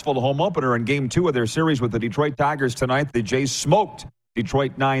successful home opener in Game 2 of their series with the Detroit Tigers tonight. The Jays smoked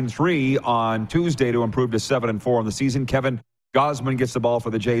Detroit 9-3 on Tuesday to improve to 7-4 on the season. Kevin Gausman gets the ball for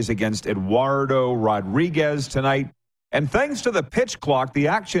the Jays against Eduardo Rodriguez tonight. And thanks to the pitch clock, the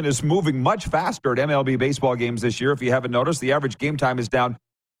action is moving much faster at MLB baseball games this year. If you haven't noticed, the average game time is down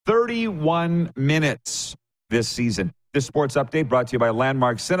 31 minutes this season. This sports update brought to you by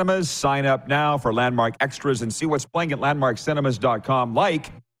Landmark Cinemas. Sign up now for Landmark Extras and see what's playing at landmarkcinemas.com, like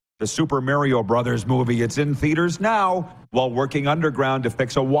the Super Mario Brothers movie. It's in theaters now. While working underground to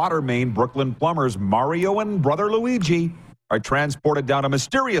fix a water main, Brooklyn plumbers Mario and brother Luigi are transported down a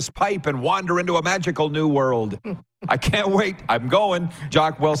mysterious pipe and wander into a magical new world. I can't wait. I'm going.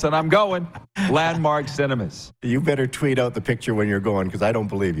 Jock Wilson, I'm going. Landmark Cinemas. You better tweet out the picture when you're going, because I don't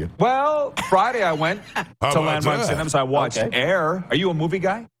believe you. Well, Friday I went to Landmark Cinemas. I watched Air. Are you a movie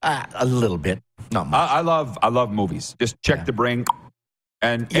guy? A little bit. Not much. I love movies. Just check the brain.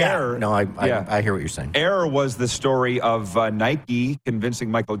 And Air. No, I hear what you're saying. Air was the story of Nike convincing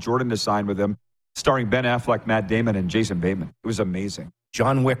Michael Jordan to sign with them, starring Ben Affleck, Matt Damon, and Jason Bateman. It was amazing.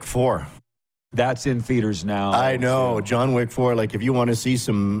 John Wick 4. That's in theaters now. I know. John Wick 4. Like, if you want to see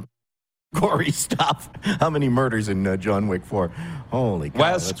some gory stuff, how many murders in John Wick 4? Holy cow.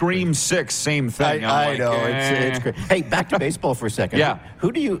 Well, Scream 6, same thing. I know. It's great. Hey, back to baseball for a second. Yeah.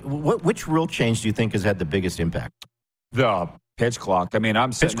 Which rule change do you think has had the biggest impact? The pitch clock. I mean,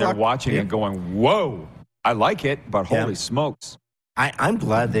 I'm sitting there watching it going, whoa, I like it, but holy smokes. I'm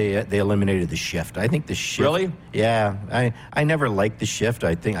glad they eliminated the shift. I think the shift. Really? Yeah. I never liked the shift.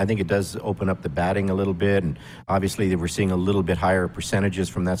 I think it does open up the batting a little bit, and obviously we're seeing a little bit higher percentages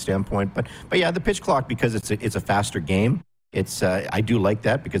from that standpoint. But yeah, the pitch clock, because it's a faster game. It's I do like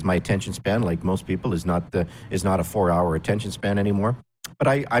that, because my attention span, like most people, is not a 4-hour attention span anymore. But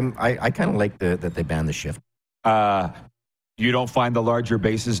I kind of like that they banned the shift. You don't find the larger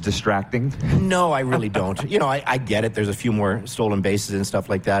bases distracting? No, I really don't. I get it. There's a few more stolen bases and stuff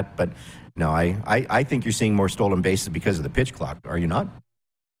like that. But no, I think you're seeing more stolen bases because of the pitch clock. Are you not?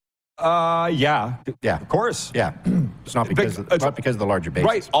 Yeah. Yeah. Of course. Yeah. It's not because of the larger bases.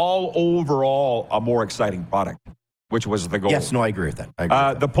 Right. All overall, a more exciting product, which was the goal. Yes, no, I agree with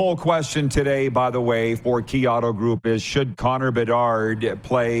that. The poll question today, by the way, for Key Auto Group is, should Connor Bedard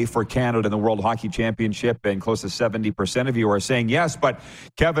play for Canada in the World Hockey Championship? And close to 70% of you are saying yes. But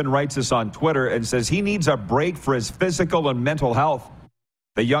Kevin writes us on Twitter and says he needs a break for his physical and mental health.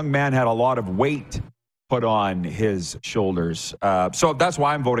 The young man had a lot of weight put on his shoulders. So that's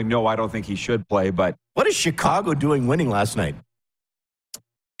why I'm voting no. I don't think he should play. But what is Chicago doing winning last night?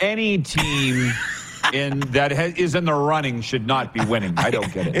 Any team is in the running should not be winning. I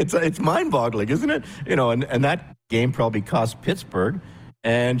don't get it. It's mind-boggling, isn't it? And that game probably cost Pittsburgh,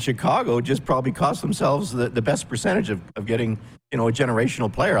 and Chicago just probably cost themselves the best percentage of getting a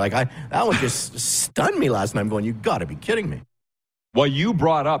generational player. That one just stunned me last night. I'm going, you got to be kidding me. Well, you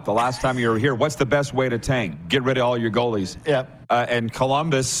brought up the last time you were here, what's the best way to tank? Get rid of all your goalies. Yeah. And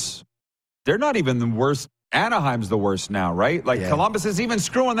Columbus, they're not even the worst. Anaheim's the worst now, right? Columbus is even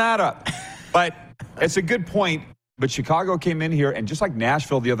screwing that up. But it's a good point. But Chicago came in here, and just like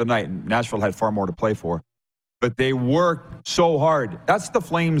Nashville the other night, and Nashville had far more to play for, but they worked so hard. That's the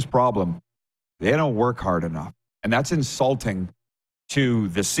Flames' problem. They don't work hard enough. And that's insulting to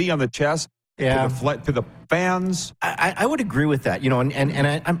the C on the chest, to the fans. I would agree with that.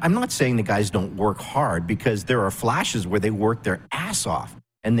 I'm not saying the guys don't work hard, because there are flashes where they work their ass off,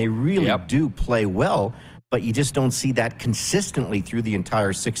 and they really do play well, but you just don't see that consistently through the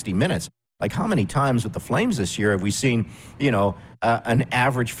entire 60 minutes. Like, how many times with the Flames this year have we seen, an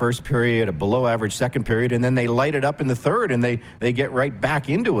average first period, a below average second period, and then they light it up in the third, and they get right back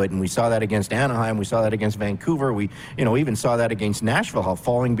into it. And we saw that against Anaheim. We saw that against Vancouver. We, even saw that against Nashville, how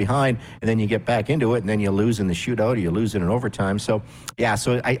falling behind, and then you get back into it, and then you lose in the shootout, or you lose in overtime. So,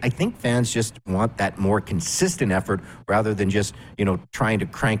 I think fans just want that more consistent effort rather than just, trying to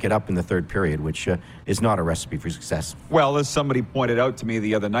crank it up in the third period, which is not a recipe for success. Well, as somebody pointed out to me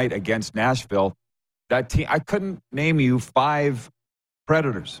the other night against Nashville, that team, I couldn't name you 5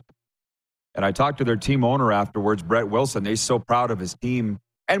 Predators. And I talked to their team owner afterwards, Brett Wilson. He's so proud of his team,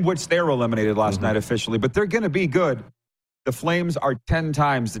 and which they were eliminated last night officially, but they're going to be good. the Flames are 10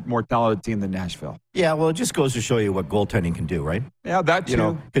 times the more talented team than Nashville. Yeah, well, it just goes to show you what goaltending can do, right? Yeah, that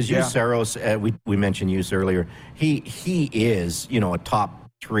too. Because Saros, we mentioned Hughes earlier. He is, a top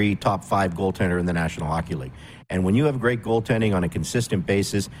 3, top 5 goaltender in the National Hockey League. And when you have great goaltending on a consistent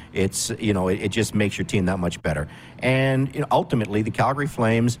basis, it's, it just makes your team that much better. And ultimately, the Calgary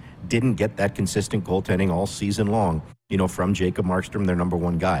Flames didn't get that consistent goaltending all season long, from Jacob Markstrom, their number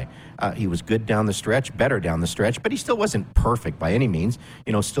 1 guy. He was good down the stretch, better down the stretch, but he still wasn't perfect by any means.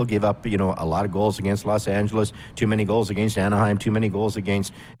 Still gave up, a lot of goals against Los Angeles, too many goals against Anaheim, too many goals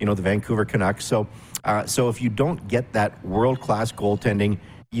against, the Vancouver Canucks. So if you don't get that world-class goaltending,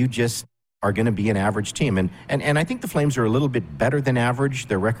 you just are going to be an average team. And I think the Flames are a little bit better than average.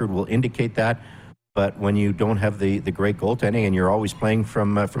 Their record will indicate that. But when you don't have the great goaltending and you're always playing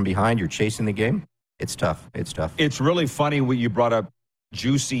from behind, you're chasing the game, it's tough. It's tough. It's really funny when you brought up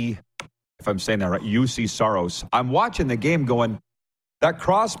Juicy, if I'm saying that right, UC Saros. I'm watching the game going, that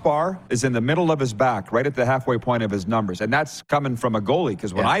crossbar is in the middle of his back, right at the halfway point of his numbers. And that's coming from a goalie,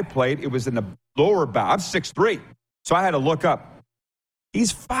 because when I played, it was in the lower back. I'm 6'3", so I had to look up.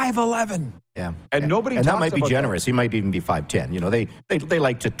 He's 5'11". Yeah. And nobody and talks that might be generous. That. He might even be 5'10". They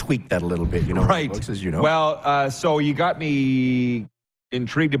like to tweak that a little bit, Right. Folks, as you know. Well, so you got me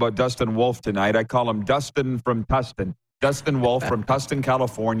intrigued about Dustin Wolf tonight. I call him Dustin from Tustin. Dustin Wolf from Tustin,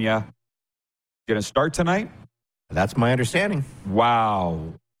 California. Going to start tonight? That's my understanding.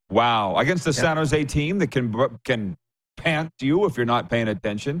 Wow. Against the San Jose team that can pant you if you're not paying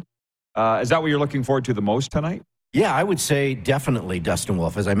attention. Is that what you're looking forward to the most tonight? Yeah, I would say definitely Dustin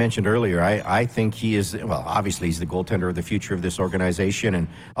Wolf. As I mentioned earlier, I think he is, obviously he's the goaltender of the future of this organization, and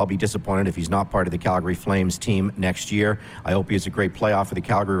I'll be disappointed if he's not part of the Calgary Flames team next year. I hope he has a great playoff for the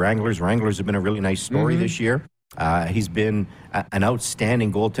Calgary Wranglers. Wranglers have been a really nice story this year. He's been an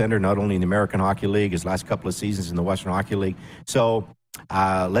outstanding goaltender, not only in the American Hockey League, his last couple of seasons in the Western Hockey League. So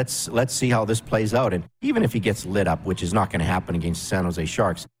let's see how this plays out. And even if he gets lit up, which is not going to happen against the San Jose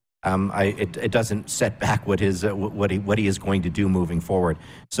Sharks, it doesn't set back what he is going to do moving forward.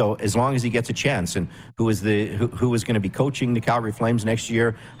 So as long as he gets a chance, and who is going to be coaching the Calgary Flames next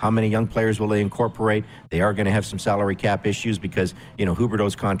year? How many young players will they incorporate? They are going to have some salary cap issues because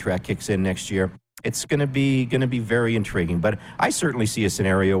Huberdeau's contract kicks in next year. It's going to be very intriguing. But I certainly see a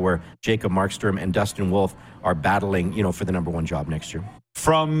scenario where Jacob Markstrom and Dustin Wolf are battling, for the number 1 job next year.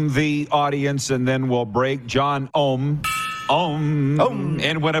 From the audience, and then we'll break. John Ohm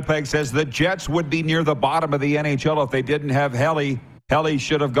in Winnipeg says the Jets would be near the bottom of the NHL if they didn't have Helly. Helly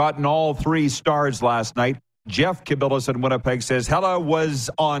should have gotten all 3 stars last night. Jeff Kibilis in Winnipeg says Hella was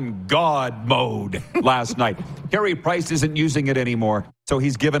on God mode last night. Carey Price isn't using it anymore, so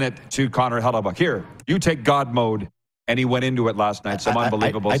he's given it to Connor Hellebuck. Here, you take God mode. And he went into it last night. Some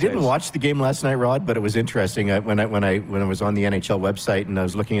unbelievable I saves. didn't watch the game last night, Rod, but it was interesting. When I was on the NHL website and I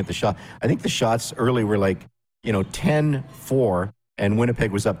was looking at the shot, I think the shots early were 10-4, and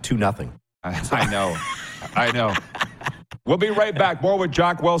Winnipeg was up 2-0. I know. We'll be right back. More with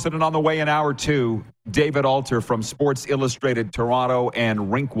Jock Wilson, and on the way in hour 2, David Alter from Sports Illustrated Toronto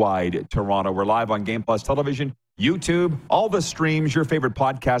and Rink-Wide Toronto. We're live on Game Plus Television, YouTube, all the streams, your favorite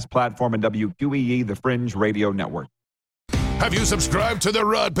podcast platform, and WQEE, the Fringe Radio Network. Have you subscribed to The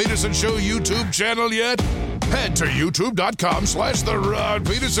Rod Peterson Show YouTube channel yet? Head to youtube.com/The Rod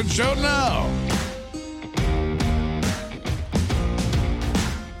Peterson Show now.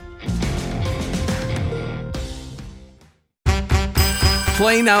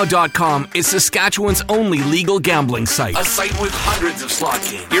 PlayNow.com is Saskatchewan's only legal gambling site. A site with hundreds of slot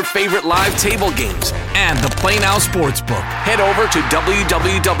games, your favorite live table games, and the Play Now Sportsbook. Head over to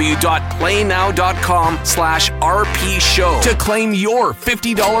www.playnow.com/RP Show to claim your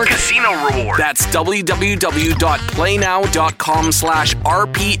 $50 casino reward. That's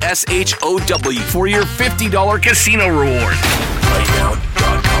www.playnow.com/RPSHOW for your $50 casino reward.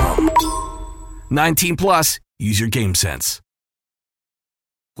 PlayNow.com. 19 plus. Use your game sense.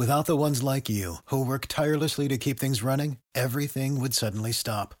 Without the ones like you, who work tirelessly to keep things running, everything would suddenly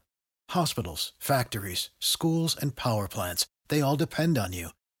stop. Hospitals, factories, schools, and power plants, they all depend on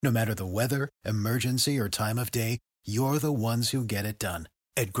you. No matter the weather, emergency, or time of day, you're the ones who get it done.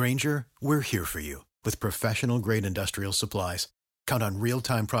 At Grainger, we're here for you with professional-grade industrial supplies. Count on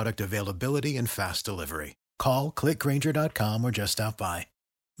real-time product availability and fast delivery. Call, click Grainger.com, or just stop by.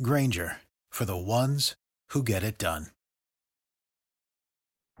 Grainger, for the ones who get it done.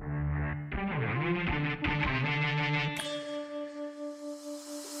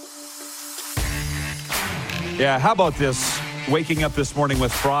 Yeah, how about this? Waking up this morning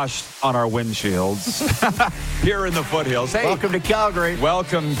with frost on our windshields here in the foothills. Hey, welcome to Calgary.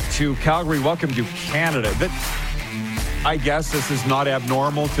 Welcome to Calgary. Welcome to Canada. I guess this is not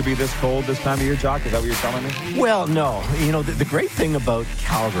abnormal to be this cold this time of year, Jock? Is that what you're telling me? Well, no. You know, the great thing about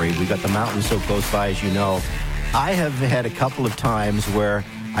Calgary, we got the mountains so close by, as you know. I have had a couple of times where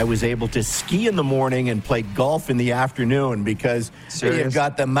I was able to ski in the morning and play golf in the afternoon because you've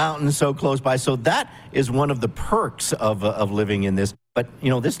got the mountains so close by. So that is one of the perks of living in this. But, you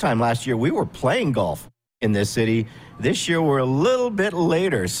know, this time last year, we were playing golf in this city. This year, we're a little bit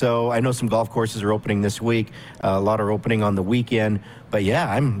later. So I know some golf courses are opening this week. A lot are opening on the weekend. But, yeah,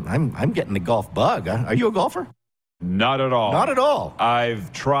 I'm getting the golf bug. Are you a golfer? Not at all. Not at all.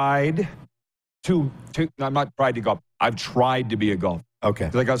 I've tried I'm not tried to golf. I've tried to be a golfer. Okay.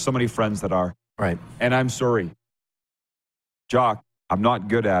 Because I got so many friends that are. Right. And I'm sorry. Jock, I'm not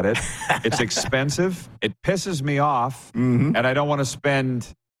good at it. It's expensive. It pisses me off. Mm-hmm. And I don't want to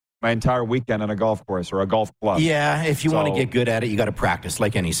spend my entire weekend on a golf course or a golf club. Yeah, if you want to get good at it, you got to practice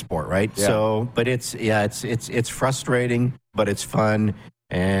like any sport, right? Yeah. So, but it's frustrating, but it's fun.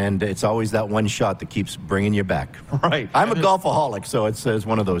 And it's always that one shot that keeps bringing you back. Right. I'm a golfaholic, so it's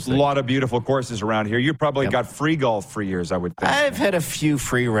one of those things. A lot of beautiful courses around here. You probably got free golf for years, I would think. I've had a few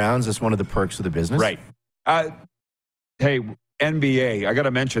free rounds. That's one of the perks of the business. Right. Hey, NBA, I got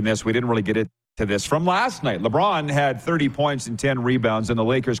to mention this. We didn't really get into this. From last night, LeBron had 30 points and 10 rebounds, and the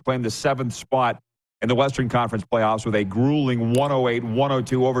Lakers claimed the 7th spot in the Western Conference playoffs with a grueling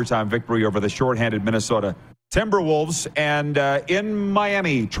 108-102 overtime victory over the shorthanded Minnesota Timberwolves. And in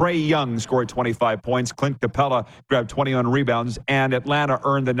Miami, Trae Young scored 25 points. Clint Capella grabbed 21 rebounds. And Atlanta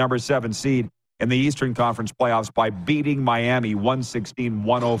earned the number 7 seed in the Eastern Conference playoffs by beating Miami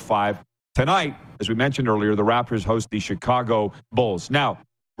 116-105. Tonight, as we mentioned earlier, the Raptors host the Chicago Bulls. Now,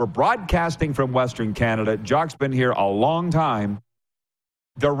 we're broadcasting from Western Canada. Jock's been here a long time.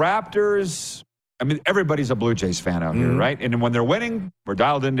 The Raptors... I mean, everybody's a Blue Jays fan out here, right? And when they're winning, we're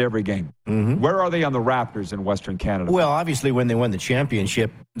dialed into every game. Mm-hmm. Where are they on the Raptors in Western Canada? Well, obviously, when they won the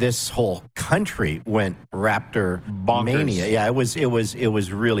championship, this whole country went Raptor mania. Yeah, it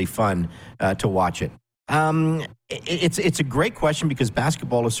was really fun to watch it. It's a great question because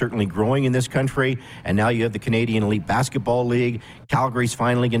basketball is certainly growing in this country, and now you have the Canadian Elite Basketball League. Calgary's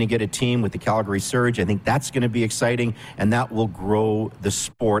finally going to get a team with the Calgary Surge. I think that's going to be exciting, and that will grow the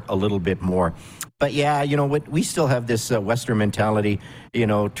sport a little bit more. But yeah, you know what? We still have this Western mentality. You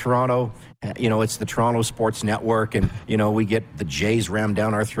know, Toronto. You know, it's the Toronto Sports Network, and you know we get the Jays rammed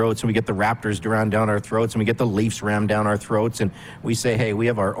down our throats, and we get the Raptors rammed down our throats, and we get the Leafs rammed down our throats, and we say, hey, we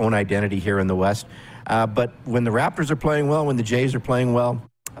have our own identity here in the West. But when the Raptors are playing well, when the Jays are playing well,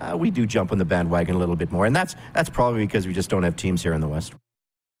 we do jump on the bandwagon a little bit more. And that's probably because we just don't have teams here in the West.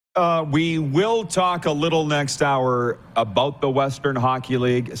 We will talk a little next hour about the Western Hockey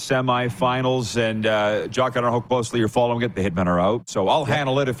League semifinals. And, Jock, I don't know how closely you're following it. The Hitmen are out. So I'll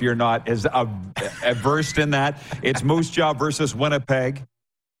handle it if you're not as versed in that. It's Moose Jaw versus Winnipeg.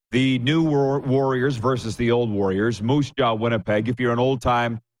 The new Warriors versus the old Warriors. Moose Jaw, Winnipeg. If you're an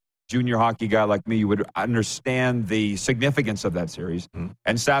old-time junior hockey guy like me, you would understand the significance of that series.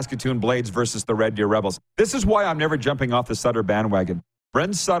 And Saskatoon Blades versus the Red Deer Rebels. This is why I'm never jumping off the Sutter bandwagon.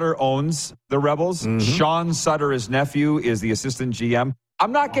 Brent Sutter owns the Rebels. Sean Sutter, his nephew, is the assistant GM.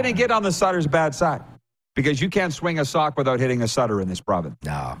 I'm not going to get on the Sutter's bad side because you can't swing a sock without hitting a Sutter in this province.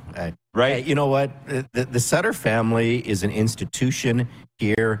 No. Right? Hey, you know what? The Sutter family is an institution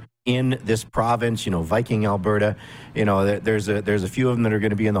here in this province, you know, Viking, Alberta. You know, there's a few of them that are going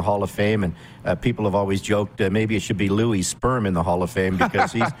to be in the Hall of Fame, and people have always joked maybe it should be Louis Sperm in the Hall of Fame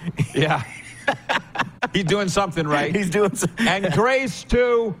because he's... Yeah. He's doing something right. He's doing something. And Grace,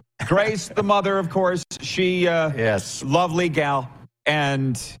 too. Grace, the mother, of course. She, yes, lovely gal.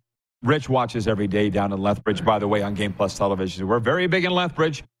 And Rich watches every day down in Lethbridge, by the way, on Game Plus Television. We're very big in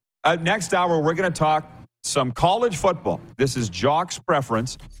Lethbridge. Next hour, we're going to talk some college football. This is Jock's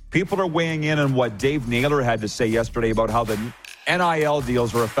preference. People are weighing in on what Dave Naylor had to say yesterday about how the NIL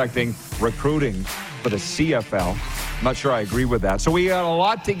deals are affecting recruiting for the CFL. I'm not sure I agree with that. So we got a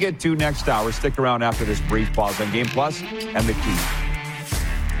lot to get to next hour. Stick around after this brief pause on Game Plus and the Key.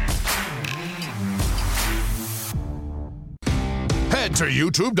 Head to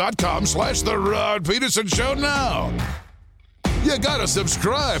youtube.com/The Rod Peterson Show now. You gotta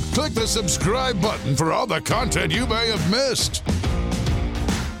subscribe. Click the subscribe button for all the content you may have missed.